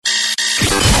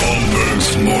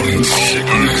Morning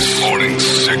Sickness. Morning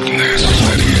Sickness.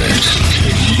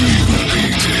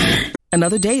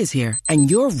 Another day is here, and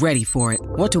you're ready for it.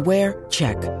 What to wear?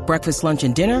 Check. Breakfast, lunch,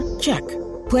 and dinner? Check.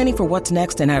 Planning for what's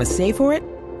next and how to save for it?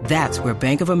 That's where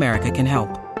Bank of America can help.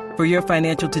 For your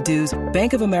financial to-dos,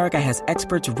 Bank of America has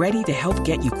experts ready to help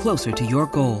get you closer to your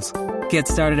goals. Get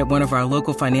started at one of our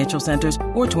local financial centers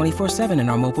or 24/7 in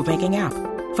our mobile banking app.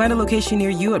 Find a location near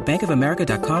you at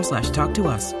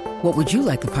bankofamerica.com/talktous. What would you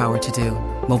like the power to do?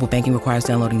 Mobile banking requires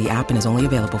downloading the app and is only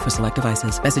available for select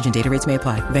devices. Message and data rates may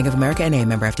apply. Bank of America N.A.,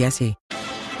 member FDIC.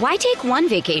 Why take one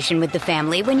vacation with the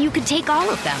family when you could take all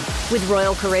of them? With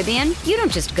Royal Caribbean, you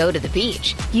don't just go to the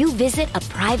beach. You visit a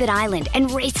private island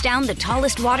and race down the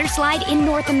tallest water slide in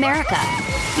North America.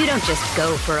 You don't just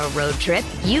go for a road trip.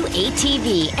 You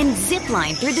ATV and zip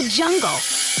line through the jungle.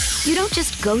 You don't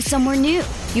just go somewhere new.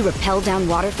 You rappel down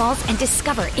waterfalls and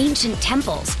discover ancient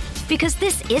temples. Because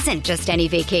this isn't just any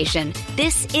vacation.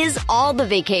 This is all the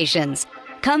vacations.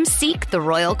 Come seek the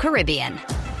Royal Caribbean.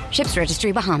 Ships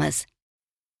Registry, Bahamas.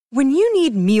 When you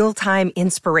need mealtime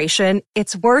inspiration,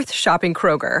 it's worth shopping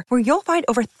Kroger, where you'll find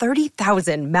over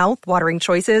 30,000 mouth-watering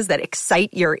choices that excite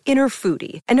your inner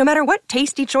foodie. And no matter what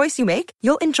tasty choice you make,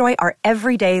 you'll enjoy our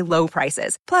everyday low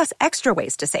prices, plus extra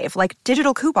ways to save, like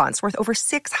digital coupons worth over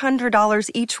 $600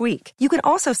 each week. You can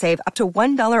also save up to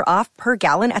 $1 off per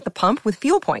gallon at the pump with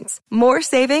fuel points. More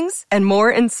savings and more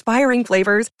inspiring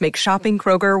flavors make shopping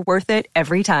Kroger worth it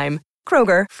every time.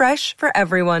 Kroger, fresh for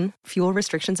everyone. Fuel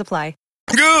restrictions apply.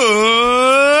 Good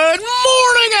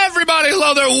morning, everybody.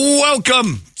 Hello there.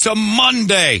 Welcome to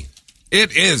Monday.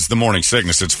 It is the Morning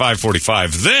Sickness. It's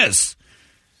 5:45.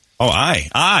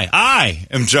 I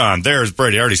am John. There's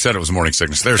Brady. I already said it was Morning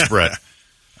Sickness. There's Brett.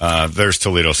 There's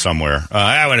Toledo somewhere.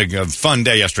 I had a fun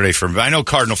day yesterday I know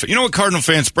Cardinal. You know what, Cardinal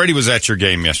fans? Brady was at your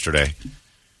game yesterday,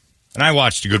 and I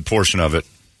watched a good portion of it.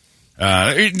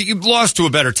 You lost to a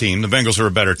better team. The Bengals are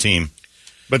a better team.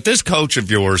 But this coach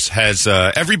of yours has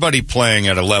everybody playing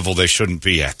at a level they shouldn't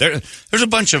be at. There's a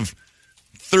bunch of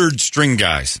third-string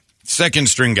guys,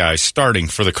 second-string guys starting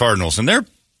for the Cardinals, and they're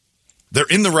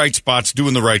in the right spots,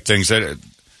 doing the right things. They're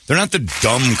not the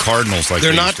dumb Cardinals like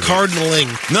they're not cardinaling.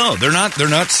 No, they're not. They're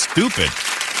not stupid.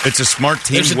 It's a smart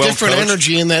team. There's a different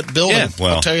energy in that building. Yeah,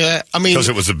 well, I'll tell you that. I mean, because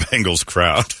it was a Bengals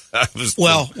crowd.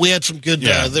 We had some good.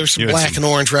 There's some black and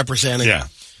orange representing. Yeah,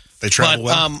 they travel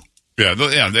well. Yeah.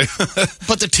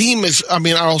 But the team is, I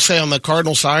mean, I'll say on the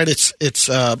Cardinal side, it's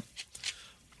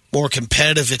more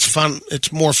competitive. It's fun.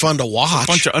 It's more fun to watch. A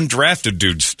bunch of undrafted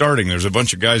dudes starting. There's a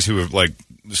bunch of guys who are like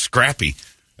scrappy,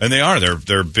 and they are.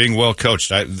 They're being well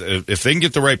coached. If they can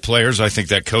get the right players, I think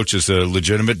that coach is a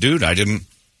legitimate dude. I didn't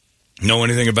know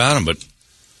anything about him, but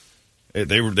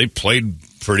they played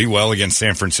pretty well against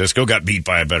San Francisco. Got beat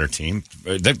by a better team.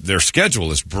 Their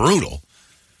schedule is brutal.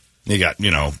 You got,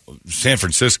 San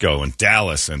Francisco and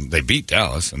Dallas, and they beat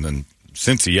Dallas, and then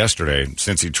Cincy yesterday,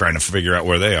 Cincy trying to figure out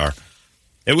where they are.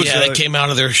 They came out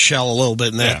of their shell a little bit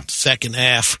in that second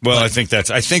half. Well, I think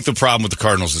the problem with the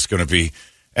Cardinals is going to be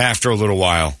after a little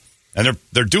while, and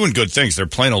they're doing good things. They're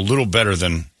playing a little better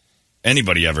than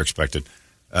anybody ever expected,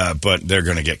 but they're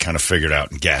going to get kind of figured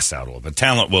out and gas out a little bit.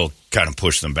 Talent will kind of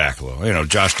push them back a little.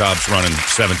 Josh Dobbs running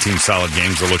 17 solid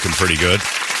games are looking pretty good.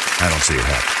 I don't see it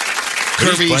happen.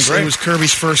 It was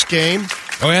Kirby's first game.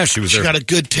 Oh, yeah, she was there. She got a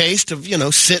good taste of,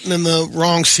 sitting in the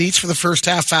wrong seats for the first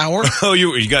half hour. Oh,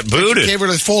 you got booted. Gave her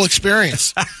the full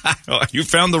experience. You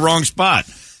found the wrong spot.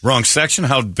 Wrong section?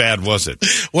 How bad was it?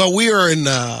 Well, we were in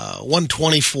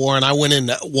 124, and I went in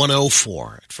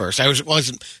 104 at first. I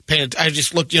wasn't paying. I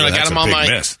just looked, I got him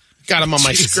on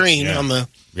my screen on the.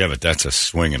 Yeah, but that's a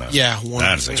swing and a... Yeah,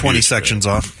 20 sections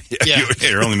off. Yeah.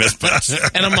 You're only missed pass.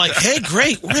 And I'm like, hey,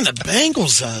 great, we're in the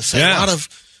Bengals. A lot of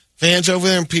fans over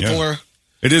there, and people are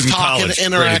It isn't talking, college.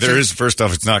 interacting. There is, first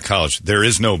off, it's not college. There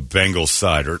is no Bengals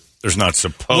side, or there's not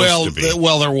supposed to be.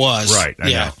 Well, there was. Right,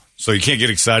 I know. So you can't get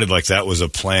excited like that was a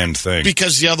planned thing.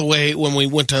 Because the other way, when we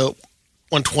went to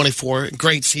 124,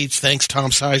 great seats, thanks,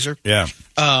 Tom Sizer. Yeah.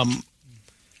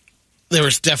 There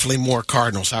was definitely more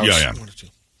Cardinals.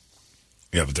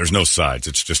 Yeah, but there's no sides.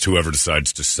 It's just whoever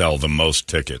decides to sell the most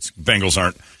tickets. Bengals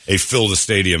aren't a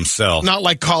fill-the-stadium sell. Not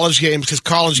like college games, because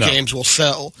college games will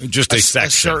sell just a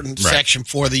certain section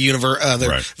for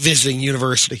the visiting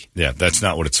university. Yeah, that's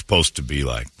not what it's supposed to be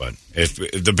like. But if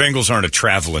the Bengals aren't a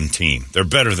traveling team, they're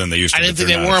better than they used to be. I didn't think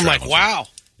they were. I'm like, wow.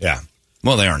 Yeah.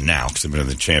 Well, they are now because they've been in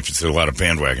the champions. There's a lot of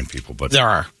bandwagon people. But there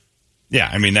are. Yeah,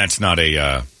 I mean, that's not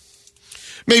a...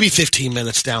 maybe 15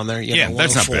 minutes down there.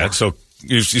 That's not bad. So...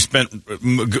 You spent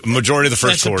majority of the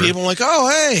first quarter. People like, oh,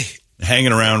 hey.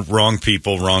 hanging around wrong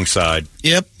people, wrong side.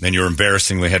 Yep. Then you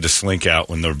embarrassingly had to slink out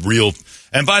when the real.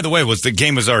 And by the way, the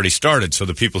game was already started, so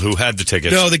the people who had the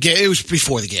tickets. No, it was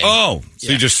before the game. Oh,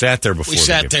 so you just sat there before. We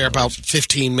sat there about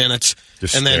 15 minutes,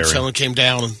 just and then someone came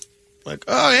down and like,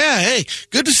 oh yeah, hey,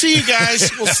 good to see you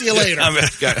guys. We'll see you later. And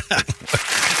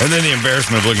then the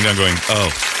embarrassment of looking down, going,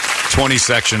 20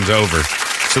 sections over.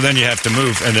 So then you have to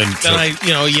move, and then I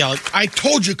yell, I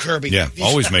told you, Kirby. Yeah,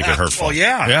 always make it hurtful. Oh,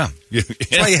 yeah. Yeah.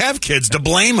 That's why you have kids, to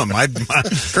blame them. Kurt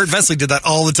Vesley did that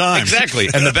all the time. Exactly.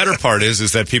 And the better part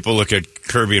is that people look at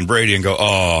Kirby and Brady and go,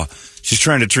 oh, she's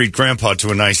trying to treat Grandpa to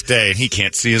a nice day, and he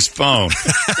can't see his phone.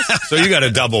 So you got a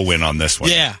double win on this one.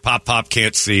 Yeah. Pop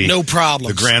can't see. No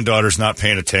problems. The granddaughter's not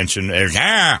paying attention. All you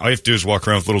have to do is walk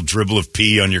around with a little dribble of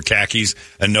pee on your khakis,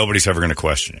 and nobody's ever going to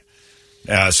question it.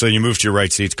 So you moved to your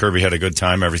right seats. Kirby had a good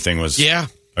time. Everything was... Yeah.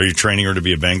 Are you training her to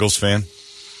be a Bengals fan?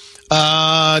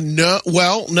 No.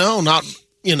 Well, no, not...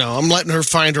 I'm letting her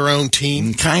find her own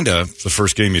team. Kind of. The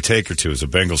first game you take her to is a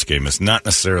Bengals game. It's not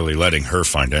necessarily letting her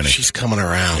find anything. She's coming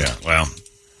around. Yeah, well,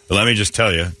 but let me just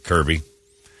tell you, Kirby,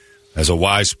 as a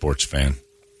wise sports fan,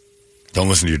 don't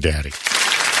listen to your daddy.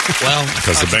 Well,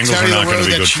 because the Bengals are not going to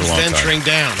be good for a long time. She's venturing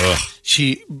down. Ugh.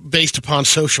 She, based upon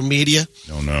social media...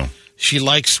 Oh, no. She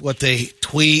likes what they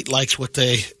tweet, likes what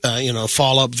they,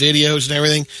 follow-up videos and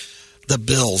everything. The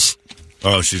Bills.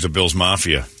 Oh, she's a Bills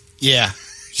mafia. Yeah.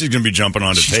 She's going to be jumping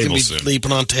onto tables soon.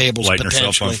 Leaping on tables, lighting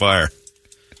herself on fire.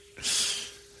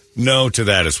 No to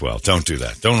that as well. Don't do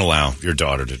that. Don't allow your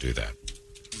daughter to do that.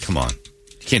 Come on.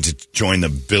 You can't just join the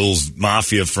Bills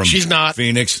mafia from She's not.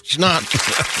 Phoenix. She's not.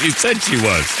 You said she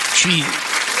was.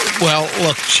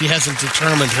 Look, she hasn't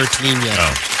determined her team yet.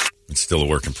 Oh. It's still a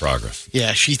work in progress.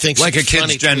 Yeah, she thinks like it's a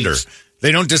kid's gender. Tweets.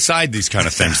 They don't decide these kind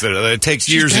of things. It takes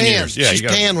years and years. Yeah, she's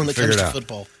panned when it comes to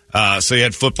football. So you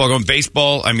had football going.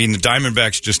 Baseball, I mean, the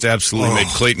Diamondbacks just absolutely made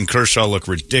Clayton Kershaw look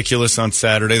ridiculous on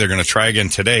Saturday. They're going to try again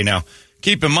today. Now,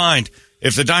 keep in mind,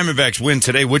 if the Diamondbacks win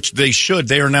today, which they should,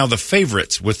 they are now the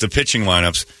favorites with the pitching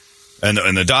lineups. And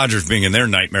the Dodgers being in their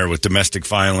nightmare with domestic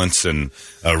violence and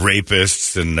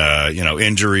rapists and,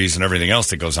 injuries and everything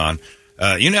else that goes on.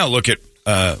 You now look at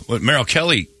what Merrill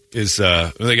Kelly is.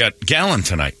 They got Gallen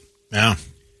tonight. Yeah.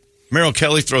 Merrill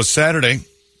Kelly throws Saturday.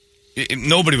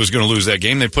 Nobody was going to lose that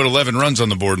game. They put 11 runs on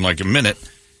the board in like a minute.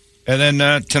 And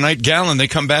then tonight, Gallen, they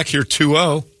come back here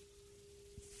 2-0.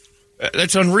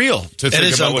 That's unreal to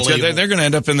think about. They're going to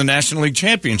end up in the National League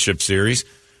Championship Series.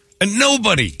 And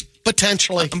nobody.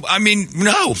 Potentially. I mean,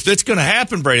 no, that's going to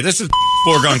happen, Brady. This is a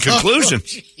foregone conclusion.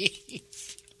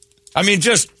 I mean,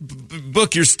 just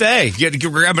book your stay. You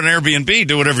grab an Airbnb,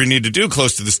 do whatever you need to do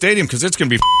close to the stadium because it's going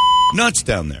to be nuts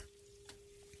down there.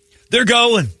 They're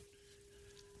going.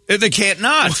 They can't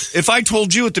not. If I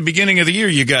told you at the beginning of the year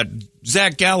you got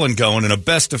Zach Gallen going in a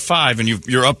best of 5 and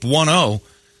you're up 1-0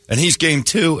 and he's game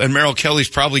 2 and Merrill Kelly's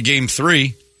probably game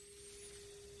 3.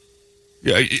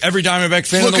 Yeah, every Diamondback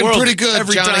fan in the world. Pretty good,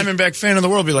 every Johnny. Diamondback fan in the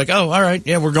world be like, oh, all right,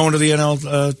 yeah, we're going to the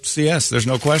NLCS. There's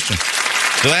no question.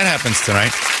 So that happens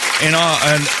tonight.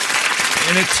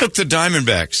 And it took the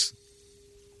Diamondbacks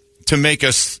to make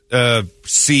us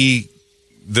see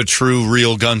the true,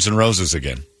 real Guns N' Roses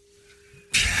again.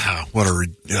 What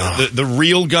the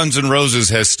real Guns N' Roses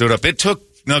has stood up. It took,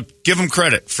 now give them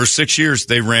credit, for 6 years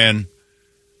they ran,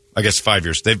 I guess 5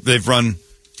 years, they've run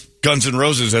Guns N'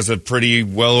 Roses as a pretty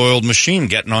well-oiled machine,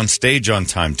 getting on stage on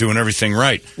time, doing everything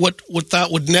right. What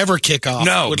that would never kick off.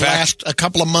 No. Would last a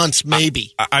couple of months,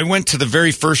 maybe. I went to the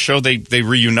very first show they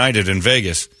reunited in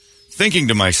Vegas, thinking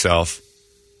to myself,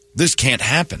 this can't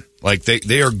happen. Like,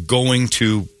 they are going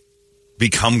to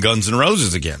become Guns N'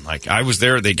 Roses again. Like, I was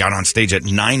there, they got on stage at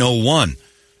 9:01.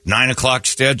 9 o'clock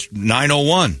stage,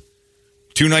 9:01.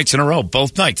 2 nights in a row,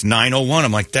 both nights, 9:01.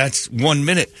 I'm like, that's 1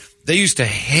 minute. They used to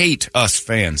hate us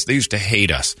fans. They used to hate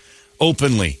us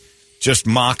openly, just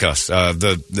mock us.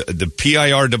 The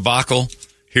PIR debacle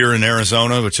here in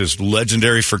Arizona, which is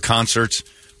legendary for concerts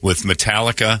with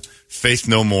Metallica, Faith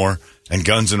No More, and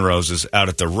Guns N' Roses out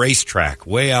at the racetrack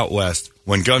way out west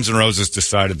when Guns N' Roses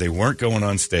decided they weren't going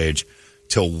on stage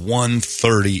till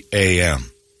 1:30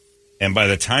 a.m. And by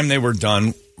the time they were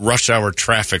done, rush hour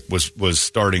traffic was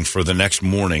starting for the next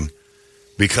morning.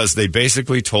 Because they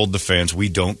basically told the fans, we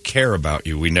don't care about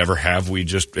you. We never have.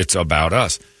 It's about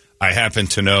us. I happen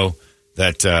to know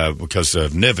that because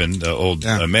Niven, the old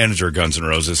manager of Guns N'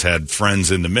 Roses, had friends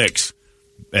in the mix.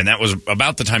 And that was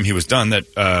about the time he was done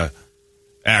that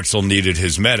Axl needed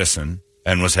his medicine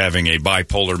and was having a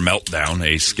bipolar meltdown,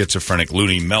 a schizophrenic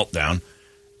loony meltdown,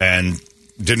 and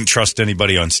didn't trust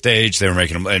anybody on stage. They were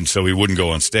making him, and so he wouldn't go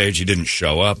on stage. He didn't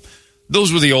show up.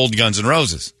 Those were the old Guns N'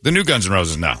 Roses. The new Guns N'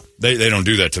 Roses, no. They don't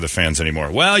do that to the fans anymore.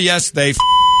 Well, yes, they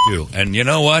do. And you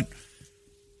know what?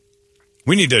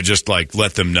 We need to just, like,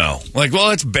 let them know. Like, well,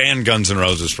 let's ban Guns N'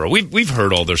 Roses for... We've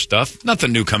heard all their stuff.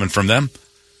 Nothing new coming from them.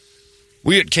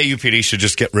 We at KUPD should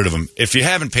just get rid of them. If you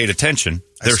haven't paid attention...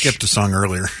 I skipped a song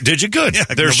earlier. Did you? Good. Yeah,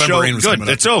 their show, good.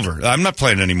 It's over. I'm not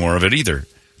playing any more of it either.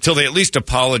 Until they at least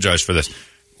apologize for this.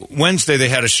 Wednesday, they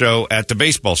had a show at the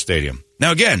baseball stadium.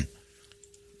 Now, again...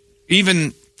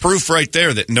 Even proof right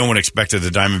there that no one expected the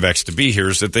Diamondbacks to be here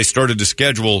is that they started to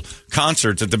schedule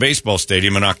concerts at the baseball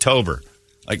stadium in October.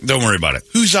 Like, don't worry about it.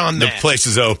 Who's on that? The place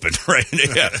is open, right?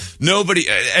 Yeah. Nobody,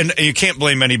 and you can't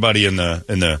blame anybody in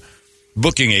the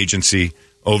booking agency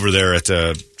over there at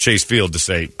Chase Field to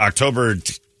say October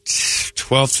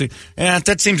 12th. Yeah,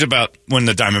 that seems about when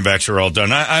the Diamondbacks are all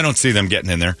done. I don't see them getting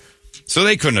in there. So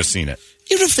they couldn't have seen it.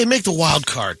 Even if they make the wild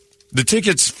card. The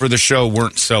tickets for the show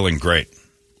weren't selling great.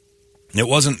 It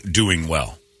wasn't doing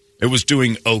well. It was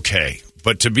doing okay.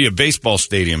 But to be a baseball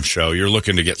stadium show, you're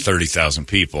looking to get 30,000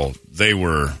 people. They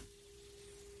were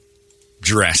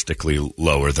drastically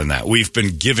lower than that. We've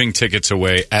been giving tickets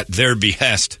away at their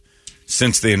behest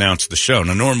since they announced the show.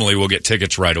 Now, normally we'll get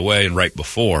tickets right away and right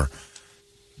before.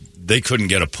 They couldn't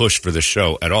get a push for the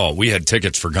show at all. We had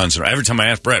tickets for Guns N' Roses. Every time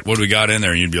I asked Brett, what do we got in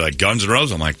there? And you'd be like, Guns N'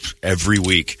 Roses? I'm like, every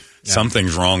week. Yeah.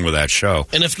 Something's wrong with that show.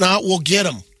 And if not, we'll get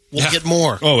them. We'll get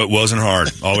more. Oh, it wasn't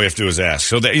hard. All we have to do is ask.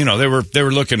 So they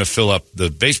were looking to fill up the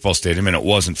baseball stadium, and it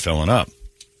wasn't filling up.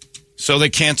 So they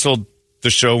canceled the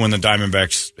show when the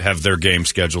Diamondbacks have their game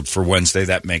scheduled for Wednesday.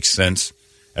 That makes sense.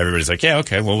 Everybody's like, yeah,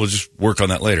 okay, well, we'll just work on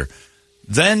that later.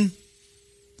 Then,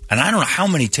 and I don't know how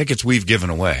many tickets we've given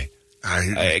away.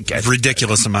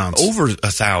 Ridiculous amounts. Over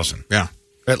 1,000. Yeah.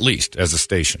 At least, as a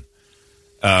station.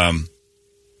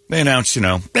 They announced,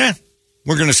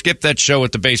 we're going to skip that show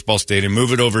at the baseball stadium,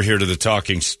 move it over here to the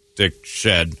Talking Stick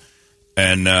Shed,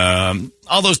 and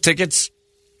all those tickets,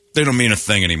 they don't mean a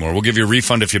thing anymore. We'll give you a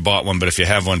refund if you bought one, but if you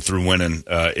have one through winning,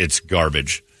 it's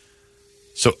garbage.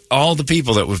 So all the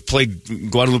people that have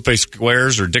played Guadalupe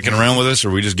Squares or dicking around with us,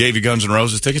 or we just gave you Guns N'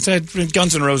 Roses tickets,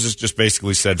 Guns N' Roses just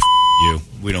basically said, you,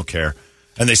 we don't care.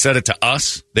 And they said it to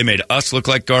us. They made us look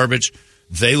like garbage.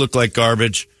 They look like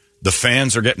garbage. The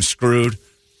fans are getting screwed.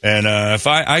 And if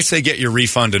I say get your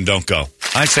refund and don't go.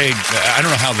 I say, I don't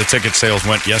know how the ticket sales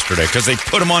went yesterday because they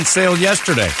put them on sale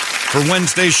yesterday for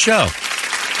Wednesday's show.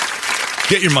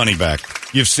 Get your money back.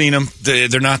 You've seen them.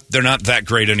 They're not that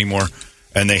great anymore,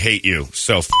 and they hate you.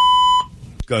 So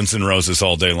Guns N' Roses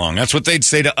all day long. That's what they'd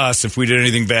say to us if we did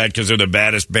anything bad because they're the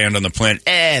baddest band on the planet.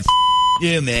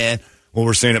 You, man. Well,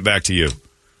 we're saying it back to you.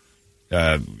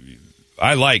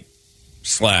 I like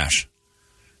Slash.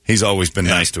 He's always been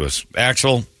nice to us.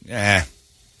 Axl,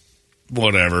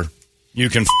 whatever. You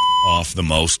can off the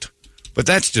most. But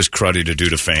that's just cruddy to do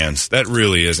to fans. That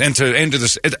really is. And to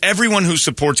this, everyone who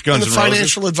supports Guns N' Roses. And the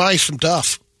financial advice from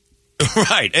Duff.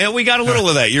 Right. And we got a little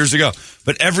of that years ago.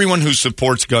 But everyone who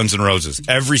supports Guns N' Roses,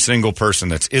 every single person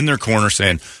that's in their corner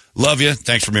saying, love you,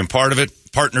 thanks for being part of it,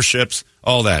 partnerships,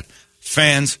 all that.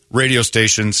 Fans, radio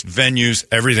stations, venues,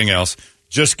 everything else,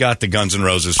 just got the Guns N'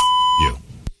 Roses you.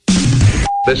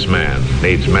 This man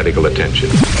needs medical attention.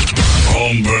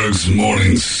 Holmberg's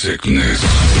Morning Sickness.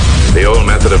 The old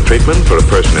method of treatment for a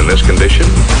person in this condition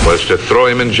was to throw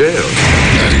him in jail.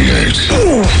 98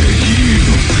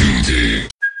 KUPD.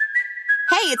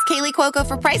 Hey, it's Kaylee Cuoco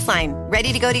for Priceline.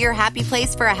 Ready to go to your happy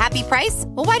place for a happy price?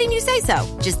 Well, why didn't you say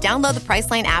so? Just download the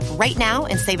Priceline app right now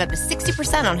and save up to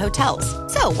 60% on hotels.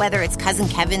 So whether it's Cousin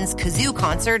Kevin's Kazoo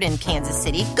Concert in Kansas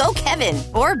City, go Kevin,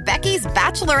 or Becky's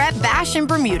Bachelorette Bash in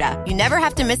Bermuda, you never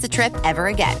have to miss a trip ever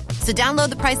again. So download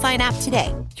the Priceline app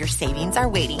today. Your savings are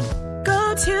waiting.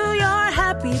 Go to your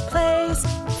happy place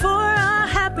for a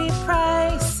happy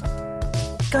price.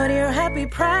 Go to your happy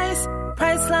price,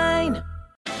 Priceline.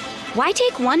 Why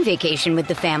take one vacation with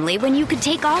the family when you could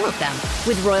take all of them?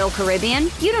 With Royal Caribbean,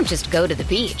 you don't just go to the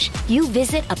beach. You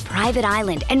visit a private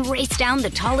island and race down the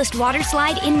tallest water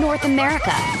slide in North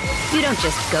America. You don't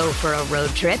just go for a road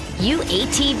trip. You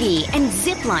ATV and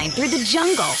zip line through the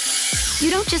jungle.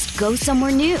 You don't just go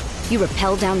somewhere new. You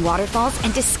rappel down waterfalls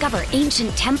and discover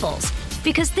ancient temples.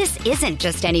 Because this isn't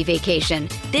just any vacation.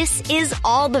 This is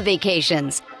all the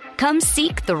vacations. Come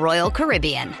seek the Royal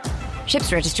Caribbean.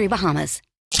 Ships Registry, Bahamas.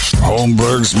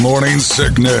 Holmberg's Morning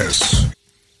Sickness.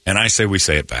 And I say we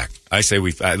say it back. I say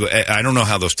I don't know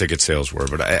how those ticket sales were,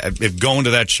 but if going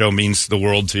to that show means the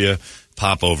world to you,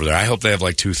 pop over there. I hope they have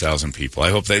like 2,000 people.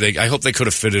 I hope they could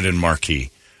have fitted in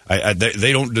marquee.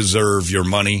 They don't deserve your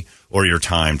money or your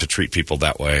time to treat people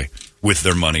that way with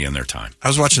their money and their time. I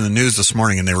was watching the news this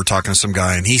morning, and they were talking to some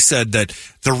guy, and he said that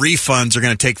the refunds are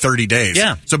going to take 30 days.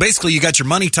 Yeah. So basically, you got your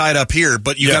money tied up here,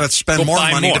 but you got to spend more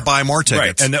money to buy more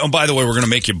tickets. Right. And by the way, we're going to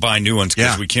make you buy new ones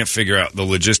because we can't figure out the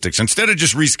logistics. Instead of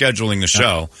just rescheduling the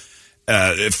show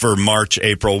for March,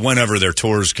 April, whenever their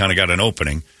tours kind of got an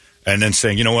opening, and then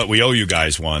saying, you know what, we owe you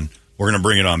guys one. We're going to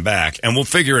bring it on back, and we'll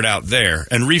figure it out there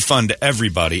and refund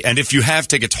everybody. And if you have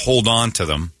tickets, hold on to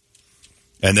them.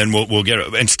 And then we'll get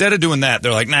it. Instead of doing that,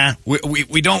 they're like, nah,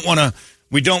 we don't want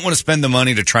to spend the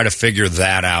money to try to figure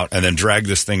that out and then drag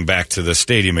this thing back to the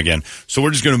stadium again. So we're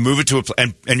just going to move it to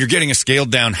and you're getting a scaled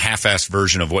down half-assed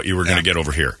version of what you were going to get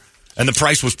over here. And the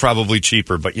price was probably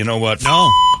cheaper, but you know what?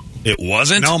 No. It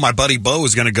wasn't? No, my buddy Bo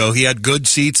was going to go. He had good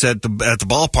seats at the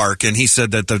ballpark, and he said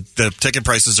that the ticket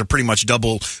prices are pretty much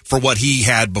double for what he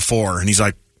had before. And he's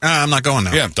like, I'm not going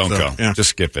now. Yeah, don't go. Yeah. Just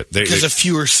skip it. Because of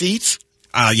fewer seats?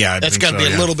 Yeah, that's got to be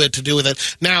a little bit to do with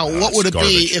it. Now, what would it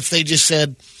be if they just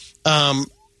said,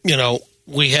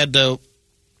 we had to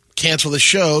cancel the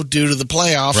show due to the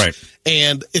playoffs,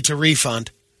 and it's a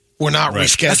refund? We're not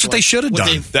rescheduling. That's what they should have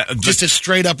done. Just a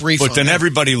straight up refund. But then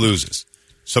everybody loses.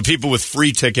 So people with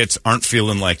free tickets aren't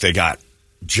feeling like they got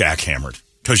jackhammered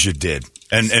because you did.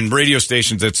 And radio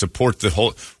stations that support the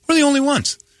whole, we're the only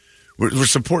ones. We're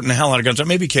supporting the hell out of Guns.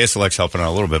 Maybe KSLX helping out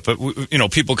a little bit,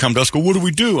 but people come to us, go, what do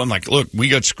we do? I'm like, look, we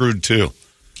got screwed too.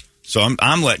 So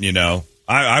I'm letting you know.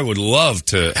 I would love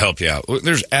to help you out.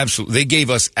 They gave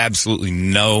us absolutely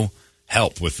no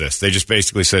help with this. They just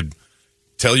basically said,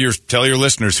 tell your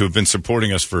listeners who have been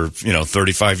supporting us for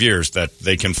 35 years that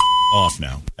they can off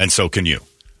now, and so can you.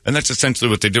 And that's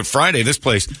essentially what they did. Friday, this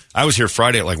place, I was here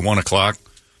Friday at like 1 o'clock.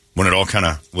 When it all kind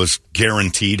of was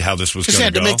guaranteed how this was going to go. Just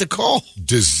had to make the call.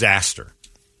 Disaster.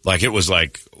 Like, it was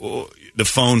like, the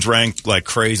phones rang like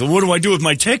crazy. What do I do with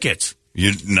my tickets?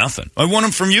 Nothing. I want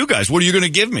them from you guys. What are you going to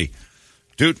give me?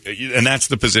 Dude, and that's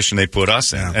the position they put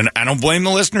us in. Yeah. And I don't blame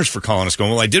the listeners for calling us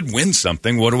going, well, I did win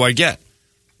something. What do I get?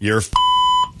 You're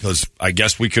because I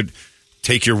guess we could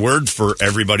take your word for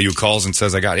everybody who calls and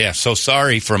says, I got it. Yeah, so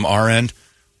sorry from our end.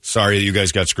 Sorry that you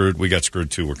guys got screwed. We got screwed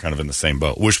too. We're kind of in the same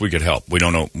boat. Wish we could help. We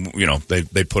don't know.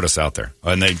 They put us out there.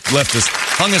 And they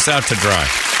hung us out to dry.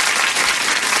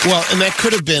 Well, and that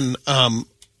could have been,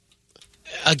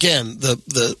 again,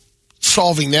 the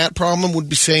solving that problem would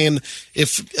be saying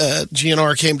if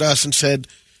GNR came to us and said,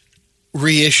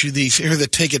 reissue these, here are the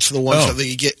tickets for the ones that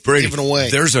you get given away.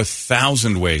 There's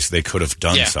 1,000 ways they could have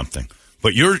done something.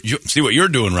 But you see what you're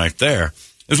doing right there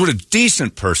is what a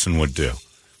decent person would do.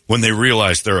 When they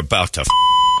realize they're about to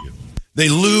you. They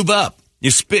lube up.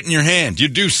 You spit in your hand. You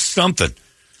do something.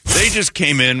 They just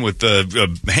came in with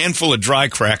a handful of dry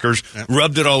crackers,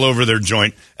 rubbed it all over their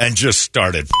joint, and just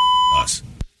started us.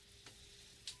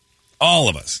 All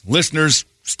of us. Listeners,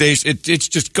 it's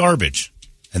just garbage.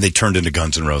 And they turned into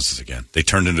Guns N' Roses again. They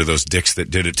turned into those dicks that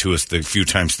did it to us the few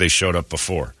times they showed up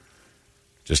before.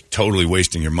 Just totally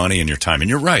wasting your money and your time. And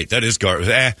you're right. That is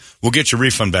garbage. We'll get your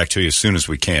refund back to you as soon as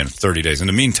we can, 30 days. In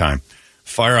the meantime,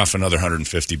 fire off another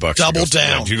 $150. Double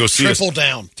down. Triple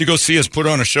down. To go see us put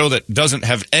on a show that doesn't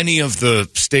have any of the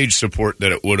stage support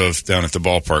that it would have down at the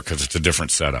ballpark because it's a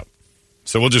different setup.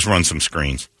 So we'll just run some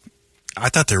screens. I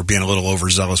thought they were being a little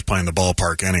overzealous playing the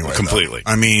ballpark anyway. Completely.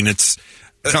 Though. I mean, it's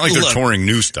not like they're touring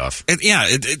new stuff.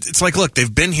 It's like, look,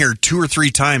 they've been here 2 or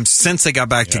 3 times since they got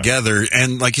back together.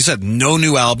 And like you said, no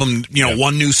new album,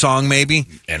 one new song maybe.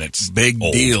 And it's big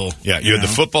old. Deal. Yeah, you had the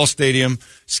football stadium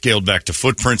scaled back to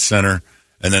Footprint Center.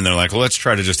 And then they're like, well, let's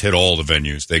try to just hit all the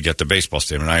venues. They get the baseball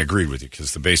stadium. And I agreed with you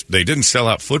because they didn't sell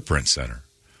out Footprint Center.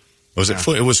 Was it?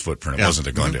 It was Footprint. It wasn't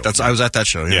the Glendale. I was at that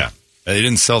show. Yeah. They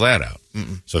didn't sell that out.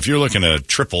 Mm-mm. So if you're looking to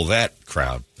triple that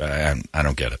crowd, I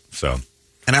don't get it. So.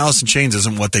 And Alice in Chains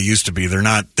isn't what they used to be. They're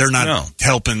not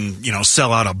helping,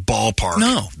 sell out a ballpark.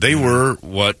 No, they were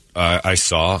what I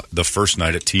saw the first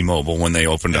night at T-Mobile when they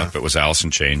opened up. It was Alice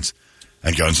in Chains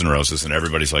and Guns N' Roses, and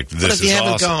everybody's like, "This is awesome." But if you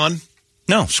haven't gone,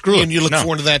 no, screw it. And you look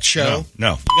forward to that show,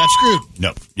 no, you got screwed.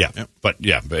 No, but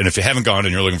and if you haven't gone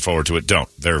and you're looking forward to it, don't.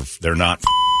 They're not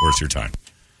worth your time.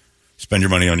 Spend your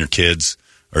money on your kids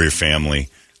or your family.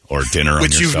 Or dinner on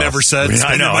yourself. Which you've never said.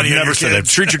 I know, I've never said that.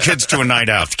 Treat your kids to a night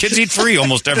out. Kids eat free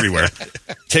almost everywhere.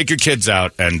 Take your kids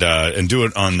out and do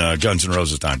it on Guns N'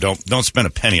 Roses time. Don't spend a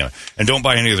penny on it. And don't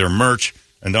buy any of their merch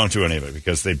and don't do any of it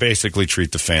because they basically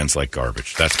treat the fans like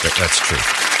garbage. That's true.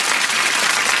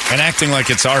 And acting like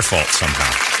it's our fault somehow.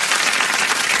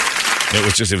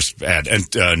 It was bad.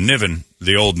 And Niven,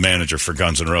 the old manager for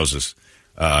Guns N' Roses,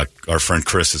 our friend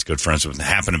Chris is good friends with him,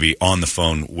 happened to be on the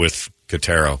phone with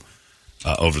Cotero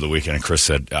over the weekend, and Chris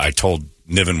said, I told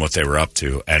Niven what they were up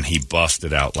to, and he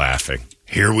busted out laughing.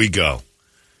 Here we go.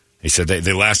 He said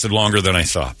they lasted longer than I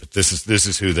thought, but this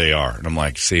is who they are. And I'm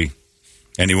like, see,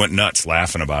 and he went nuts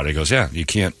laughing about it. He goes, yeah, you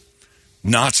can't,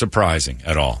 not surprising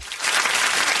at all.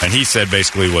 And he said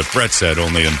basically what Brett said,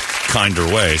 only in kinder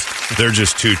ways. They're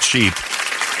just too cheap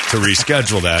to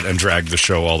reschedule that and drag the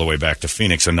show all the way back to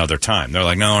Phoenix another time. They're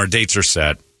like, no, our dates are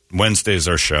set. Wednesday's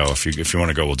our show. If you want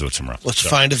to go, we'll do it somewhere else. Let's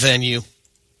find a venue.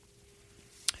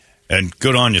 And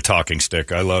good on you, Talking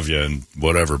Stick. I love you and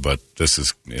whatever, but this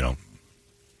is,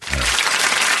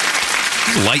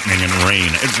 lightning and rain.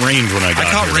 It rained when I got here.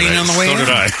 I caught rain on the way in. So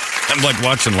did I. I'm like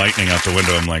watching lightning out the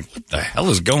window. I'm like, what the hell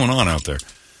is going on out there?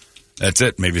 That's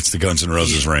it. Maybe it's the Guns N'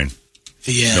 Roses rain.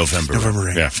 Yeah. November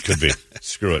rain. Yeah, could be.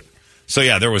 Screw it. So,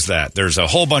 yeah, there was that. There's a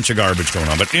whole bunch of garbage going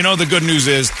on. But, the good news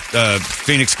is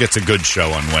Phoenix gets a good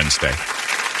show on Wednesday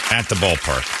at the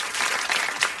ballpark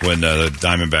when the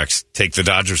Diamondbacks take the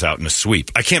Dodgers out in a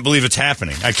sweep. I can't believe it's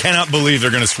happening. I cannot believe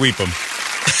they're going to sweep them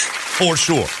for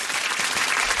sure.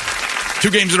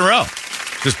 2 games in a row.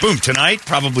 Just boom. Tonight,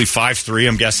 probably 5-3.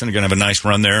 I'm guessing they're going to have a nice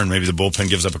run there, and maybe the bullpen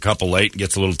gives up a couple late and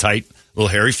gets a little tight. A little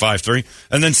hairy, 5-3.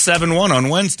 And then 7-1 on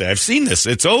Wednesday. I've seen this.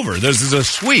 It's over. This is a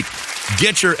sweep.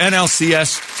 Get your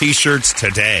NLCS T-shirts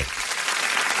today.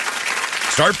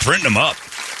 Start printing them up.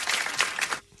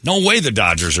 No way the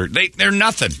Dodgers they're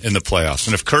nothing in the playoffs.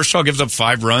 And if Kershaw gives up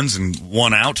 5 runs and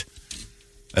 1 out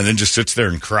and then just sits there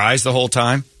and cries the whole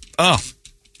time,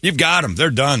 you've got them. They're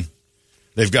done.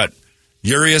 They've got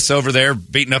Urias over there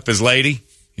beating up his lady.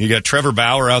 You got Trevor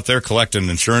Bauer out there collecting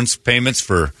insurance payments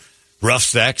for rough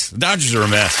sex. The Dodgers are a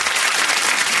mess.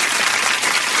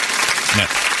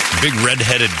 That big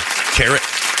red-headed carrot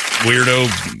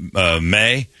weirdo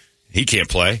May, he can't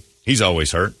play. He's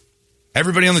always hurt.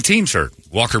 Everybody on the team's hurt.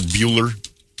 Walker Buehler,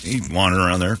 he's wandering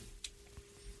around there.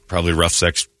 Probably rough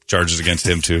sex charges against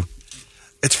him, too.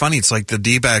 It's funny. It's like the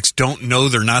D-backs don't know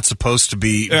they're not supposed to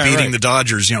be beating the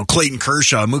Dodgers. Clayton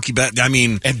Kershaw, Mookie Betts.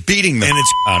 And beating them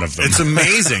out of them. It's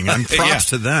amazing. I'm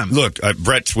props to them. Look,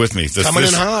 Brett's with me. Coming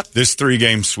in hot. This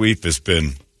 3-game sweep has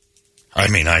been, I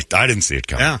didn't see it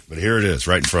coming. But here it is,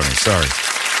 right in front of me. Sorry.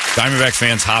 Diamondback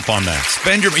fans, hop on that.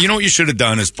 Spend your, what you should have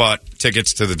done is bought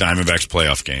tickets to the Diamondbacks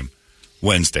playoff game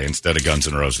Wednesday instead of Guns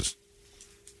N' Roses.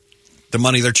 The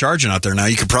money they're charging out there now,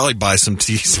 you could probably buy some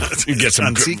teas. You get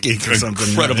some SeatGeek or something.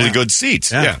 Incredibly good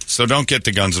seats. Yeah. So don't get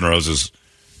the Guns N' Roses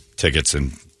tickets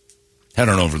and head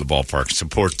on over to the ballpark.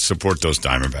 Support those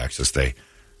Diamondbacks as they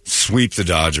sweep the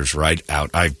Dodgers right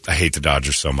out. I hate the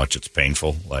Dodgers so much it's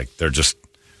painful. Like they're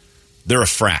a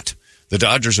frat. The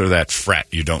Dodgers are that frat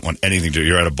you don't want anything to do.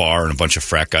 You're at a bar and a bunch of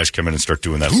frat guys come in and start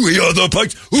doing that. Who are the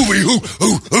Pikes?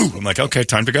 Who? I'm like, okay,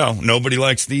 time to go. Nobody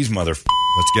likes these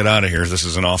Let's get out of here. This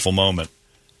is an awful moment.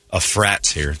 A frat's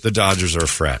here. The Dodgers are a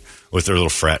frat with their little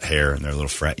frat hair and their little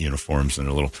frat uniforms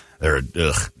and they're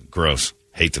gross.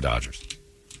 Hate the Dodgers.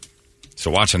 So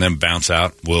watching them bounce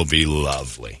out will be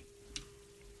lovely.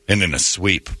 And then a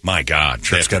sweep. My God.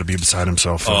 Tripp's got to be beside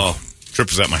himself. Oh, Tripp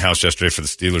was at my house yesterday for the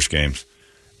Steelers games.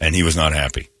 And he was not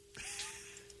happy.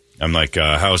 I'm like,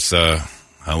 how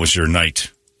was your night?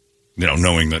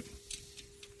 Knowing that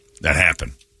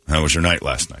happened. How was your night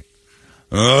last night?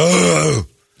 Oh,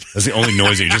 that's the only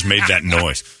noise. He just made that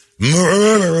noise.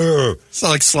 It's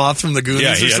like Sloth from the Goonies.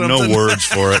 Yeah, he had no words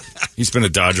for it. He's been a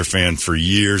Dodger fan for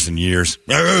years and years.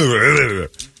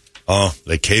 Oh,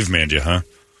 they cavemaned you, huh?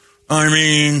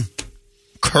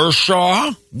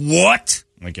 Kershaw? What?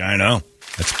 I'm like, I know.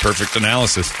 That's perfect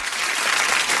analysis.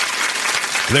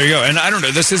 There you go. And I don't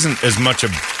know, this isn't as much a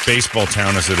baseball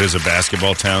town as it is a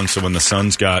basketball town. So when the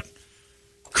Suns got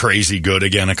crazy good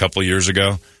again a couple years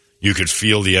ago, you could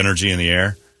feel the energy in the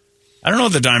air. I don't know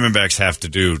what the Diamondbacks have to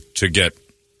do to get...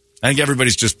 I think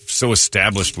everybody's just so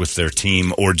established with their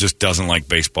team or just doesn't like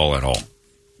baseball at all.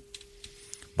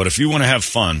 But if you want to have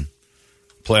fun,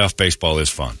 playoff baseball is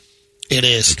fun. It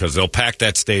is. Because they'll pack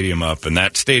that stadium up, and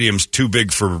that stadium's too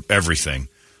big for everything.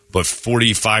 But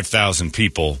 45,000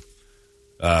 people...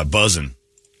 buzzing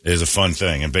is a fun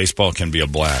thing, and baseball can be a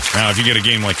blast. Now, if you get a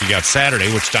game like you got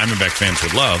Saturday, which Diamondback fans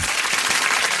would love,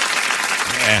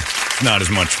 not as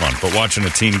much fun. But watching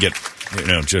a team get,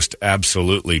 just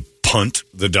absolutely punt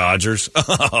the Dodgers,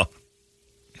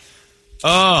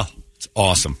 it's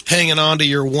awesome. Hanging on to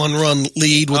your 1-run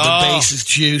lead with the bases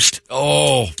juiced.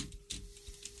 Oh,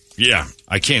 yeah.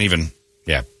 I can't even,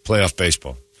 playoff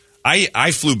baseball.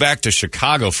 I flew back to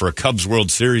Chicago for a Cubs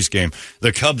World Series game.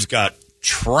 The Cubs got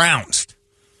trounced,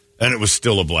 and it was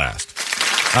still a blast.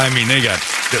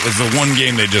 It was the one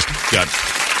game they just got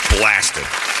blasted.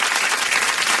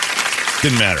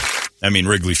 Didn't matter.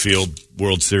 Wrigley Field,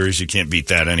 World Series, you can't beat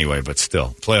that anyway, but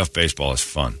still, playoff baseball is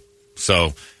fun.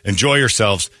 So enjoy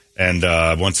yourselves, and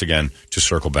once again, to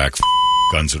circle back,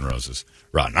 Guns N' Roses.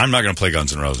 Rotten. I'm not going to play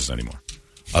Guns N' Roses anymore.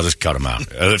 I'll just cut them out.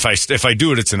 If I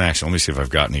do it, it's an action. Let me see if I've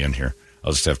got any in here.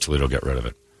 I'll just have Toledo get rid of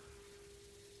it.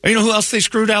 You know who else they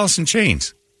screwed? Alice in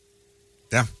Chains.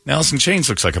 Yeah. Alice in Chains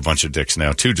looks like a bunch of dicks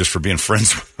now, too, just for being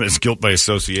friends with his guilt by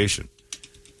association.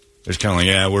 It's kind of like,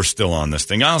 yeah, we're still on this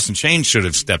thing. Alice in Chains should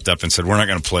have stepped up and said, we're not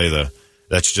going to play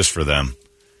that's just for them.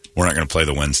 We're not going to play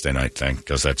the Wednesday night thing,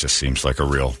 because that just seems like a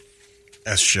real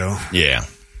S show. Yeah.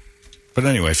 But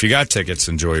anyway, if you got tickets,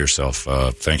 enjoy yourself.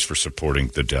 Thanks for supporting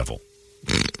the devil.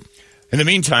 In the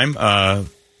meantime,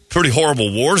 pretty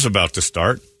horrible war's about to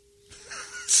start.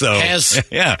 So,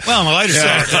 yeah. Well,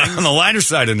 on the lighter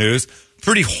side of news,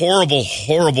 pretty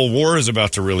horrible war is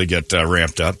about to really get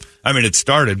ramped up. I mean, it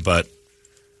started, but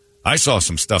I saw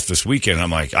some stuff this weekend.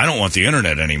 I'm like, I don't want the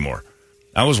internet anymore.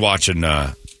 I was watching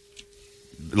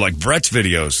like Brett's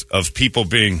videos of people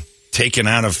being taken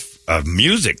out of a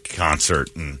music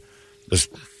concert, and this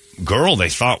girl they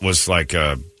thought was like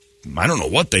I don't know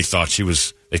what they thought she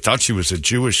was. They thought she was a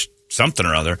Jewish something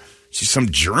or other. She's some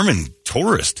German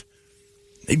tourist.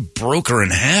 They broke her in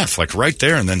half, like right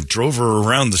there, and then drove her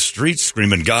around the streets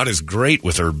screaming, God is great,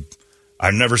 with her.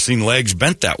 I've never seen legs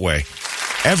bent that way,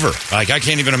 ever. Like, I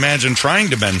can't even imagine trying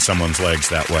to bend someone's legs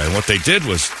that way. And what they did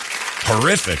was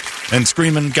horrific, and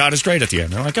screaming, God is great at the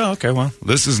end. They're like, oh, okay, well,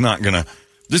 this is not gonna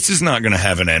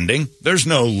have an ending. There's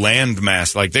no land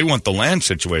mass. Like, they want the land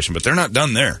situation, but they're not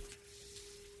done there.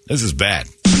 This is bad.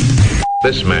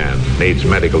 This man needs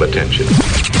medical attention.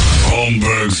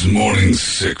 Holmberg's Morning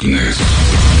Sickness.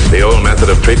 The old method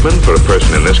of treatment for a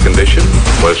person in this condition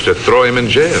was to throw him in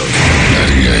jail.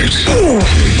 98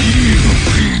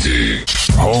 KUPD.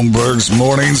 Holmberg's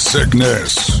Morning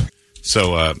Sickness.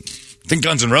 So, I think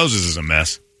Guns N' Roses is a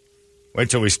mess. Wait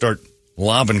till we start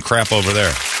lobbing crap over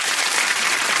there.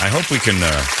 I hope we can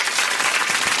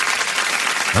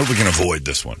avoid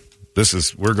this one.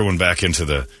 We're going back into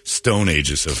the stone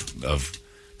ages of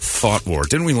thought war.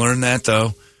 Didn't we learn that,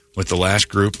 though, with the last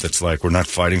group that's like, we're not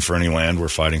fighting for any land, we're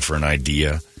fighting for an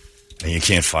idea. And you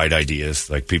can't fight ideas.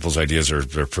 Like, people's ideas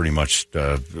are pretty much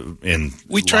in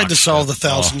We tried to solve the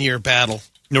 1,000-year battle.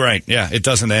 Right, yeah. It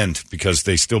doesn't end because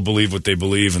they still believe what they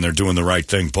believe and they're doing the right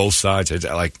thing. Both sides.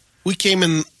 We came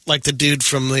in like the dude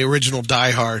from the original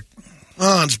Die Hard.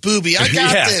 Hans, Booby, I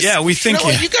got this. Yeah, we think... You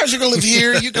know what? You guys are going to live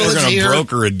here. You go live here. We're going to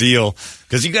broker a deal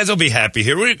because you guys will be happy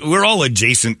here. We're all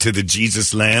adjacent to the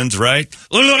Jesus lands, right?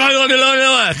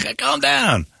 Calm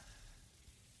down.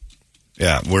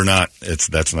 Yeah, we're not.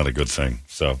 That's not a good thing.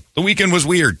 So the weekend was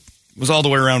weird. It was all the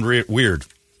way around weird.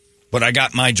 But I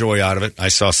got my joy out of it. I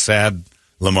saw sad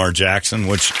Lamar Jackson,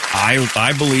 which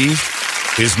I believe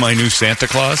is my new Santa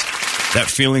Claus. That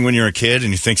feeling when you're a kid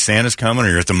and you think Santa's coming, or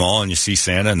you're at the mall and you see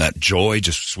Santa and that joy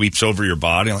just sweeps over your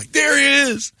body. Like, there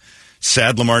he is.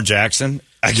 Sad Lamar Jackson.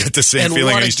 I get the same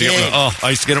feeling I used to get.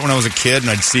 I used to get it when I was a kid, and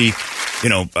I'd see,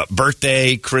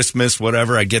 birthday, Christmas,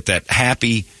 whatever. I get that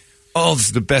happy. Oh, this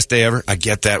is the best day ever. I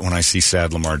get that when I see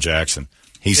sad Lamar Jackson.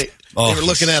 They were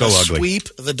looking at so a ugly. sweep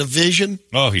of the division.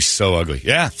 Oh, he's so ugly.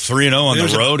 Yeah, 3-0 on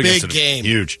the road against big game.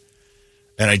 Huge.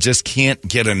 And I just can't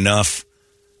get enough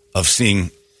of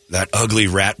seeing that ugly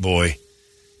rat boy,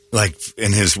 like,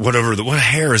 in his what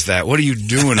hair is that? What are you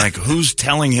doing? Like, who's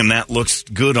telling him that looks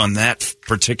good on that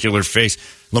particular face?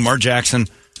 Lamar Jackson,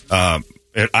 I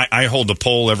hold the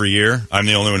poll every year. I'm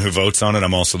the only one who votes on it.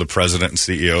 I'm also the president and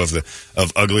CEO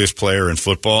of ugliest player in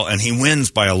football, and he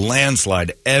wins by a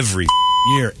landslide every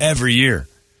year.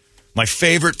 My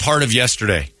favorite part of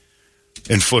yesterday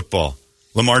in football,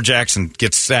 Lamar Jackson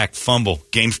gets sacked, fumble.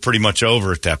 Game's pretty much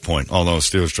over at that point, although the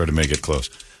Steelers try to make it close.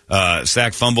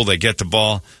 Sack, fumble, they get the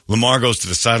ball. Lamar goes to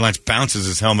the sidelines, bounces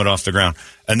his helmet off the ground,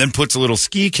 and then puts a little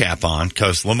ski cap on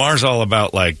because Lamar's all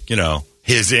about,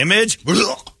 his image.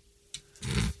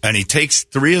 And he takes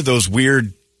 3 of those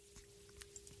weird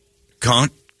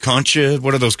concha,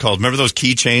 what are those called? Remember those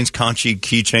keychains, concha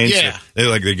keychains? Yeah.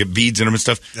 They get beads in them and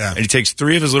stuff. Yeah. And he takes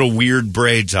 3 of his little weird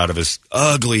braids out of his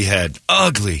ugly head.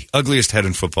 Ugliest head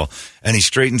in football. And he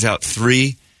straightens out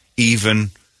 3 even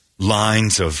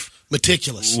lines of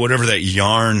meticulous, whatever that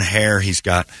yarn hair he's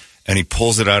got, and he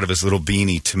pulls it out of his little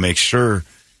beanie to make sure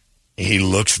he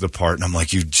looks the part. And I'm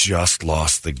like, you just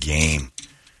lost the game.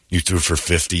 You threw for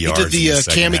 50 yards. He did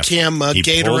the cam he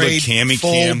Gatorade.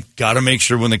 Pulled a cam. Got to make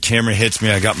sure when the camera hits me,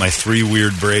 I got my 3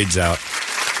 weird braids out.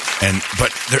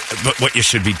 But what you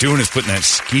should be doing is putting that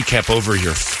ski cap over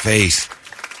your face,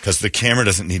 because the camera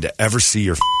doesn't need to ever see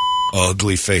your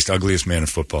ugly face. Ugliest man in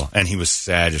football. And he was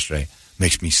sad yesterday.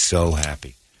 Makes me so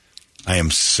happy. I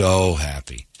am so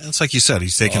happy. It's like you said.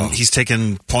 He's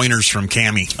taking pointers from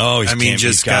Cammy. Oh,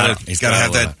 he's got to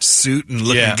have that suit and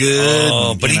looking good.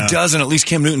 Oh, but he doesn't. At least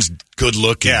Cam Newton's good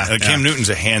looking. Yeah, Cam Newton's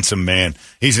a handsome man.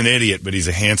 He's an idiot, but he's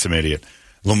a handsome idiot.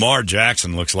 Lamar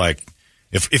Jackson looks like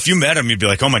if you met him, you'd be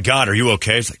like, "Oh my God, are you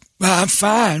okay?" It's like, "Well, I'm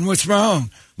fine. What's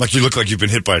wrong?" Like you look like you've been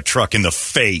hit by a truck in the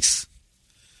face.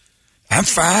 I'm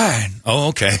fine. Oh,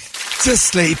 okay. Just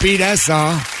sleepy, that's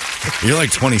all. You're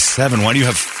like 27. Why do you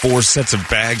have 4 sets of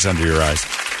bags under your eyes?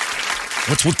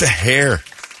 What's with the hair?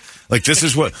 Like, this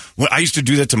is what I used to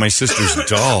do that to my sister's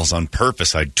dolls on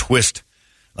purpose. I'd twist,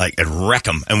 and wreck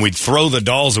them. And we'd throw the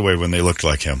dolls away when they looked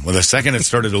like him. Well, the second it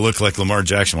started to look like Lamar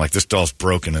Jackson, like, this doll's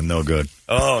broken and no good.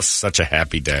 Oh, such a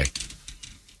happy day.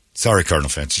 Sorry, Cardinal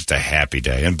fans, just a happy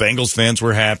day. And Bengals fans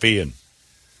were happy, and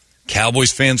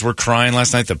Cowboys fans were crying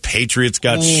last night. The Patriots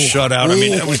got shut out. I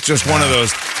mean, it was just one of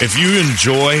those. If you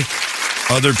enjoy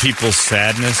other people's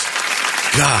sadness,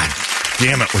 God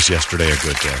damn it, was yesterday a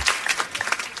good day.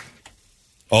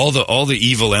 All the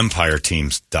evil Empire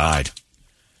teams died.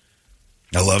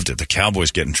 I loved it. The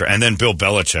Cowboys getting and then Bill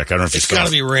Belichick. I don't know if it's got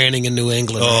to be raining in New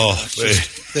England. Oh,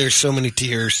 there's so many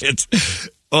tears.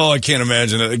 I can't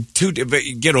imagine it.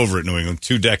 Get over it, New England.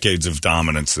 2 decades of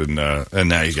dominance, and now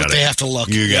you got to. They have to look.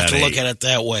 You have to look at it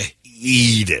that way.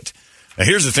 Eat it. Now,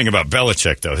 here's the thing about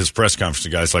Belichick, though. His press conference, the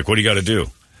guy's like, "What do you got to do?"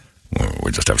 Well,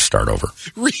 we just have to start over.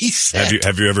 Reset.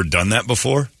 Have you ever done that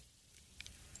before?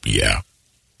 Yeah.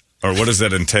 Or what does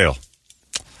that entail?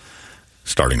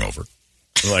 Starting over.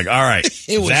 We're like, all right,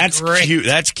 that's great. Cute.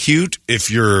 That's cute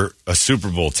if you're a Super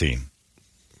Bowl team.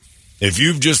 If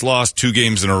you've just lost 2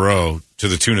 games in a row to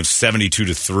the tune of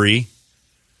 72-3,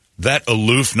 that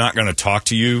aloof, not going to talk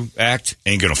to you act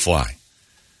ain't going to fly.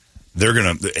 They're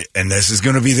going to, and this is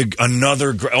going to be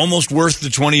another, almost worth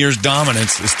the 20 years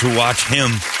dominance is to watch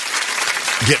him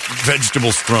get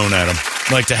vegetables thrown at him.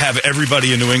 Like to have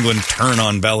everybody in New England turn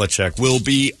on Belichick will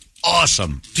be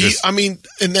awesome.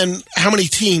 And then how many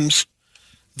teams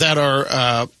that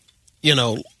are,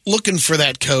 looking for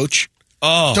that coach?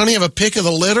 Oh, don't he have a pick of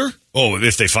the litter? Oh,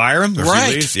 if they fire him? If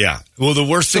he leaves? Yeah. Well, the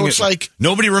worst thing is,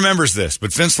 nobody remembers this,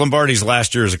 but Vince Lombardi's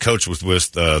last year as a coach was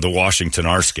with the Washington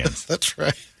Redskins. That's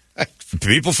right.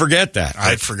 People forget that.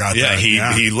 I forgot that.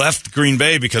 He left Green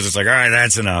Bay because it's like, all right,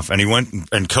 that's enough. And he went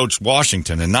and coached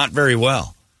Washington, and not very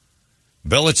well.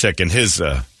 Belichick and his,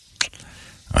 I'll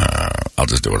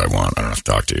just do what I want. I don't have to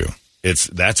talk to you.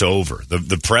 That's over.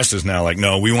 The press is now like,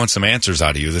 no, we want some answers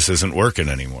out of you. This isn't working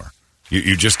anymore.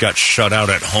 You just got shut out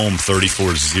at home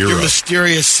 34-0. Your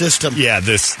mysterious system. Yeah,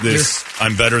 this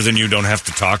I'm better than you, don't have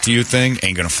to talk to you thing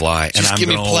ain't going to fly. Just and give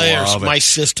me players. My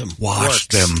system Watch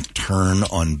them turn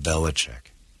on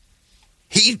Belichick.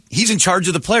 He's in charge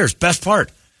of the players. Best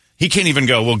part. He can't even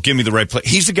go, well, give me the right play.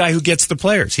 He's the guy who gets the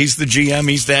players. He's the GM.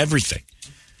 He's the everything.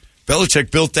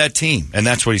 Belichick built that team, and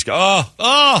that's what he's got.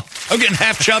 Oh, I'm getting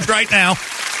half-chubbed right now.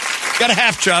 Got a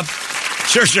half-chub.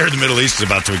 Sure, the Middle East is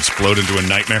about to explode into a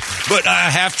nightmare. But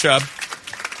half-chub.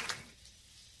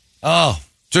 Oh,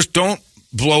 just don't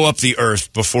blow up the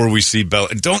earth before we see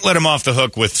Don't let him off the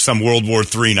hook with some World War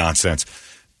III nonsense.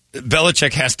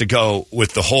 Belichick has to go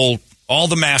with all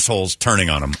the massholes turning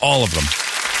on him. All of them.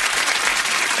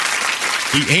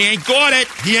 He ain't got it.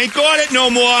 He ain't got it no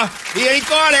more. He ain't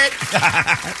got it.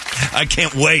 I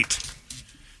can't wait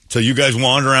till you guys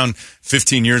wander around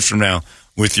 15 years from now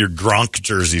with your Gronk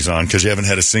jerseys on because you haven't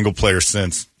had a single player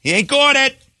since. He ain't got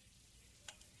it.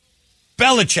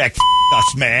 Belichick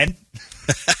us, man.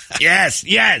 Yes.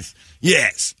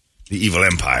 The evil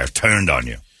empire turned on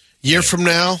you. Year from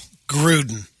now,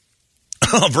 Gruden.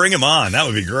 Oh, bring him on. That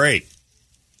would be great.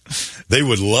 They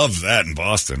would love that in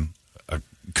Boston. A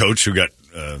coach who got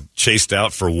chased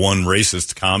out for one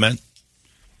racist comment.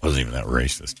 Wasn't even that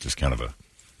racist. Just kind of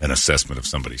an assessment of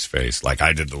somebody's face, like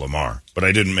I did to Lamar. But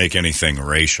I didn't make anything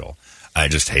racial. I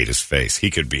just hate his face. He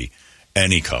could be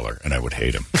any color, and I would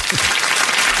hate him.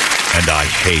 And I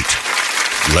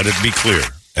hate, let it be clear,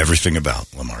 everything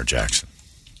about Lamar Jackson.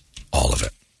 All of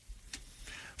it.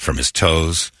 From his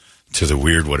toes to the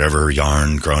weird whatever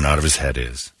yarn growing out of his head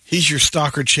is. He's your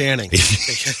Stockard Channing.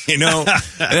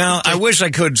 I wish I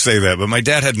could say that, but my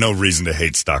dad had no reason to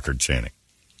hate Stockard Channing.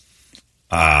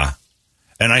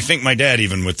 And I think my dad,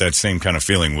 even with that same kind of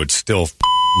feeling, would still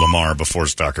Lamar before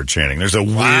Stockard Channing. There's a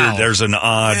weird, there's an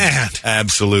odd,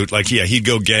 absolute, he'd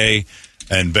go gay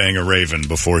and bang a raven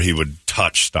before he would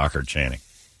touch Stockard Channing.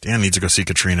 Dan needs to go see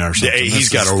Katrina or something. Yeah, he's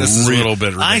got a little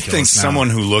bit ridiculous. I think now. Someone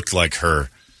who looked like her,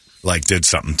 did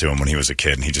something to him when he was a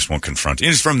kid, and he just won't confront.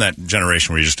 He's from that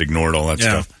generation where he just ignored all that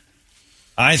stuff.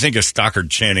 I think a Stockard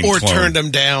Channing or clone, turned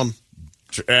him down.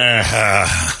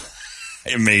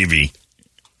 Maybe.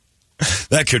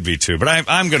 That could be, too. But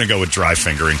I'm going to go with dry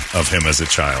fingering of him as a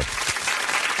child.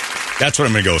 That's what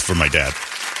I'm going to go with for my dad.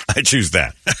 I choose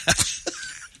that.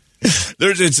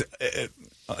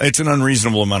 It's an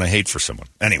unreasonable amount of hate for someone.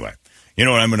 Anyway, you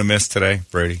know what I'm going to miss today,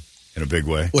 Brady, in a big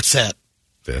way? What's that?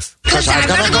 This. 'Cause I've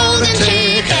got a golden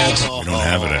ticket. We don't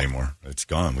have it anymore. It's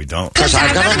gone. We don't. 'Cause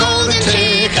I've got a golden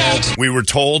ticket. We were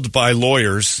told by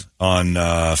lawyers on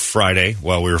Friday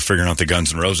while we were figuring out the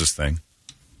Guns N' Roses thing,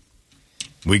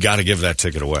 we got to give that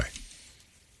ticket away.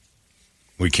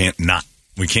 We can't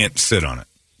sit on it.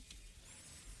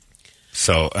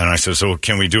 So, and I said, so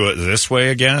can we do it this way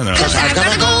again? And Because I've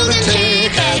got a golden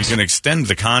ticket. You can extend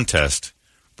the contest,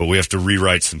 but we have to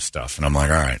rewrite some stuff. And I'm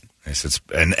like, all right. I said,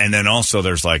 and then also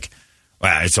there's like,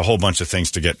 it's a whole bunch of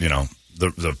things to get,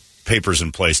 the papers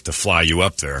in place to fly you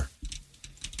up there.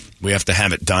 We have to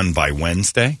have it done by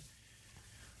Wednesday.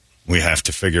 We have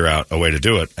to figure out a way to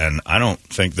do it. And I don't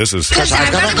think this is... Because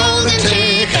I've got a golden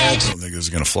ticket. I don't think this is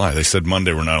going to fly. They said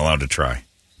Monday we're not allowed to try.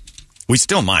 We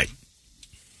still might.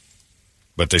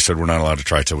 But they said we're not allowed to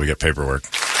try till we get paperwork.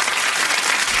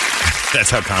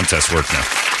 That's how contests work now.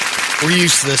 We're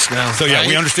used to this now. So, yeah,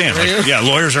 we understand. Like,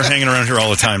 lawyers are hanging around here all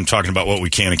the time talking about what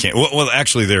we can and can't. Well,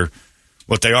 actually,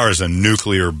 what they are is a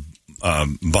nuclear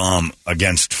bomb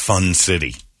against Fun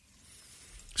City.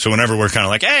 So whenever we're kind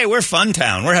of like, hey, we're Fun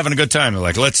Town. We're having a good time. They're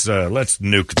like, let's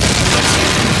nuke.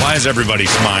 Why is everybody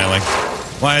smiling?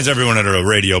 Why is everyone at a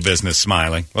radio business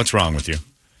smiling? What's wrong with you?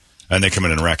 And they come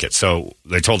in and wreck it. So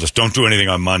they told us, don't do anything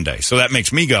on Monday. So that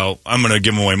makes me go, I'm going to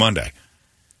give them away Monday.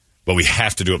 But we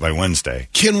have to do it by Wednesday.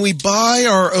 Can we buy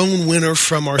our own winner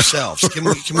from ourselves? Can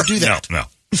we do that? No.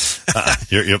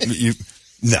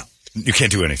 No. You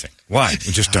can't do anything. Why?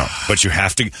 You just don't. But you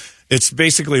have to. It's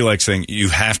basically like saying you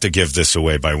have to give this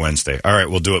away by Wednesday. All right,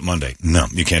 we'll do it Monday. No,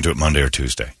 you can't do it Monday or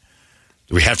Tuesday.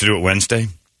 Do we have to do it Wednesday?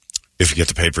 If you get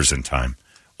the papers in time.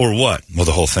 Or what? Well,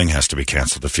 the whole thing has to be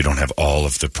canceled if you don't have all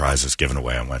of the prizes given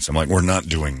away on Wednesday. I'm like, we're not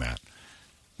doing that.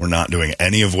 We're not doing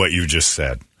any of what you just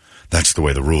said. That's the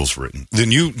way the rule's written.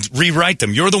 Then you rewrite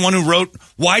them. You're the one who wrote.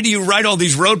 Why do you write all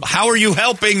these How are you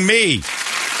helping me?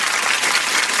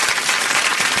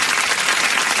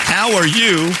 How are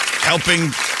you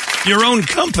helping your own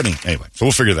company? Anyway, so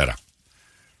we'll figure that out.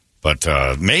 But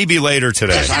maybe later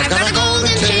today. But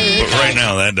right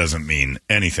now, that doesn't mean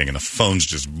anything, and the phones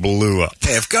just blew up.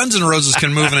 Hey, if Guns N' Roses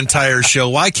can move an entire show,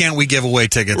 why can't we give away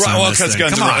tickets on this thing?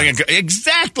 Guns Come on.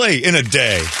 Exactly, in a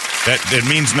day. It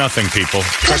means nothing, people.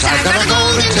 We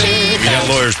got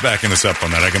lawyers backing us up on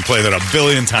that. I can play that 1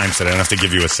 billion times today. I don't have to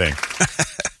give you a thing.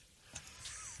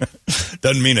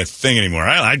 Doesn't mean a thing anymore.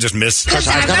 I just miss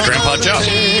Grandpa Joe.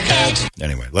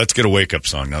 Anyway, let's get a wake-up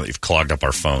song now that you've clogged up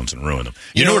our phones and ruined them.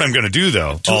 You know what I'm going to do,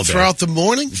 though? Do it throughout the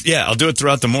morning? Yeah, I'll do it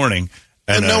throughout the morning.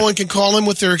 And no one can call in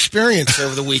with their experience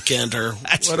over the weekend or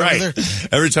That's whatever. Right.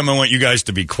 Every time I want you guys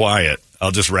to be quiet, I'll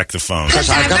just wreck the phone.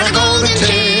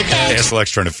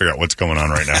 KSLX trying to figure out what's going on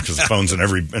right now because the phones in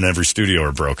every studio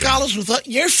are broken. Call us with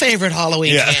your favorite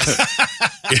Halloween candy.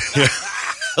 Yeah.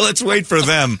 Let's wait for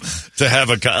them to have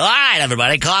a... All right,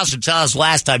 everybody, call us and tell us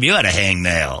last time you had a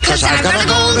hangnail. Because I've got a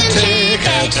golden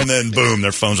ticket. And then, boom,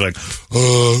 their phone's like,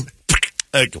 why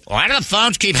do the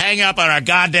phones keep hanging up on our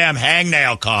goddamn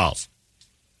hangnail calls?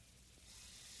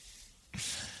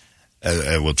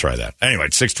 We'll try that. Anyway,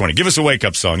 it's 6:20. Give us a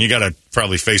wake-up song. You got to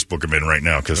probably Facebook them in right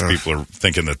now because people are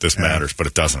thinking that this matters, but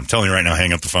it doesn't. I'm telling you right now,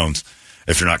 hang up the phones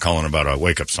if you're not calling about a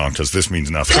wake-up song because this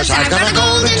means nothing. Because I've got a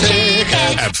golden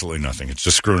ticket. Absolutely nothing. It's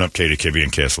just screwing up Katie Kibbe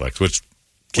and KSLX, which...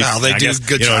 They do a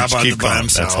good job on by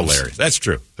themselves. That's hilarious. That's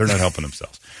true. They're not helping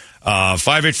themselves.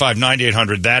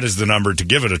 585-9800, that is the number to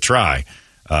give it a try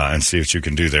and see what you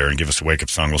can do there and give us a wake-up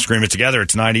song. We'll scream it together.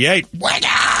 It's 98. Wake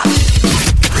up!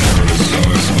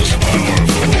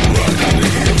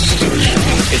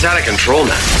 It's out of control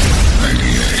now.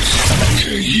 98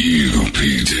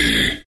 KUPD.